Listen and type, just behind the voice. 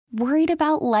Worried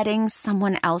about letting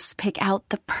someone else pick out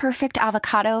the perfect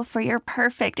avocado for your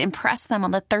perfect impress them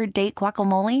on the third date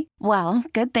guacamole? Well,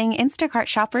 good thing Instacart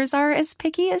shoppers are as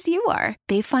picky as you are.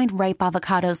 They find ripe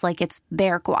avocados like it's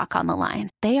their guac on the line.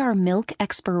 They are milk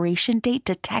expiration date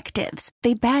detectives.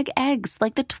 They bag eggs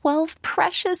like the 12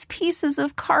 precious pieces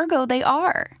of cargo they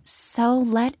are. So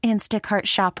let Instacart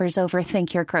shoppers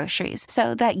overthink your groceries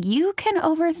so that you can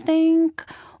overthink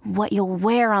what you'll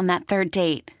wear on that third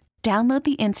date. Download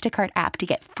the Instacart app to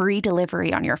get free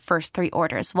delivery on your first 3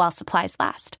 orders while supplies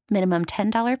last. Minimum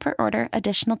 $10 per order.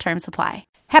 Additional terms apply.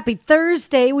 Happy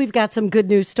Thursday. We've got some good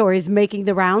news stories making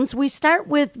the rounds. We start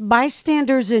with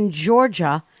bystanders in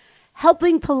Georgia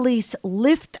helping police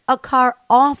lift a car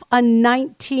off a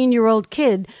 19-year-old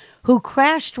kid who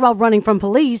crashed while running from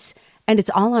police, and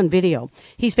it's all on video.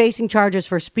 He's facing charges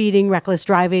for speeding, reckless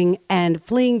driving, and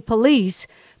fleeing police,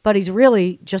 but he's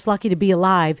really just lucky to be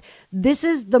alive. This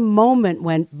is the moment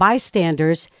when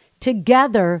bystanders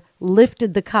together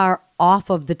lifted the car off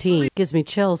of the teen. Gives me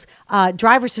chills.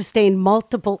 Driver sustained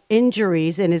multiple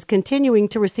injuries and is continuing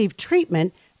to receive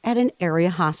treatment at an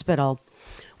area hospital.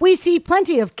 We see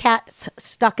plenty of cats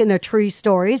stuck in a tree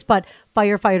stories, but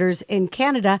firefighters in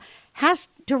Canada has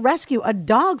to rescue a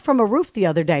dog from a roof the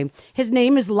other day. His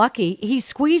name is Lucky. He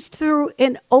squeezed through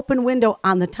an open window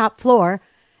on the top floor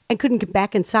and couldn't get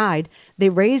back inside. They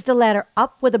raised a ladder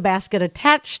up with a basket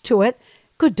attached to it.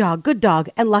 Good dog,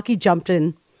 and Lucky jumped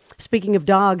in. Speaking of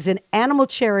dogs, an animal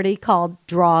charity called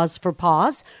Draws for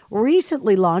Paws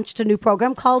recently launched a new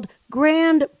program called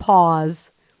Grand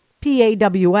Paws,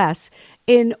 Paws,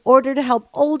 in order to help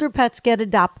older pets get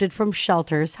adopted from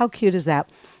shelters. How cute is that?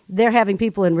 They're having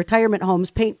people in retirement homes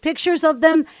paint pictures of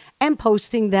them and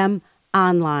posting them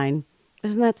online.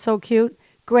 Isn't that so cute?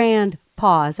 Grand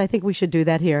Paws. I think we should do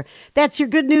that here. That's your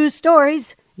good news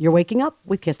stories. You're waking up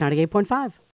with Kiss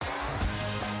 98.5.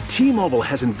 T-Mobile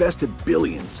has invested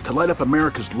billions to light up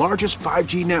America's largest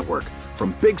 5G network,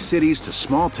 from big cities to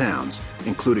small towns,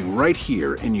 including right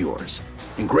here in yours.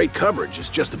 And great coverage is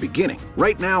just the beginning.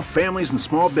 Right now, families and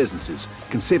small businesses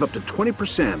can save up to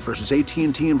 20% versus AT&T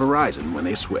and Verizon when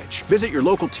they switch. Visit your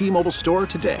local T-Mobile store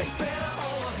today.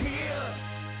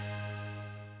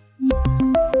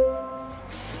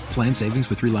 Plan savings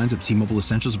with 3 lines of T-Mobile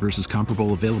Essentials versus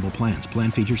comparable available plans.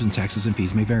 Plan features and taxes and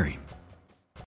fees may vary.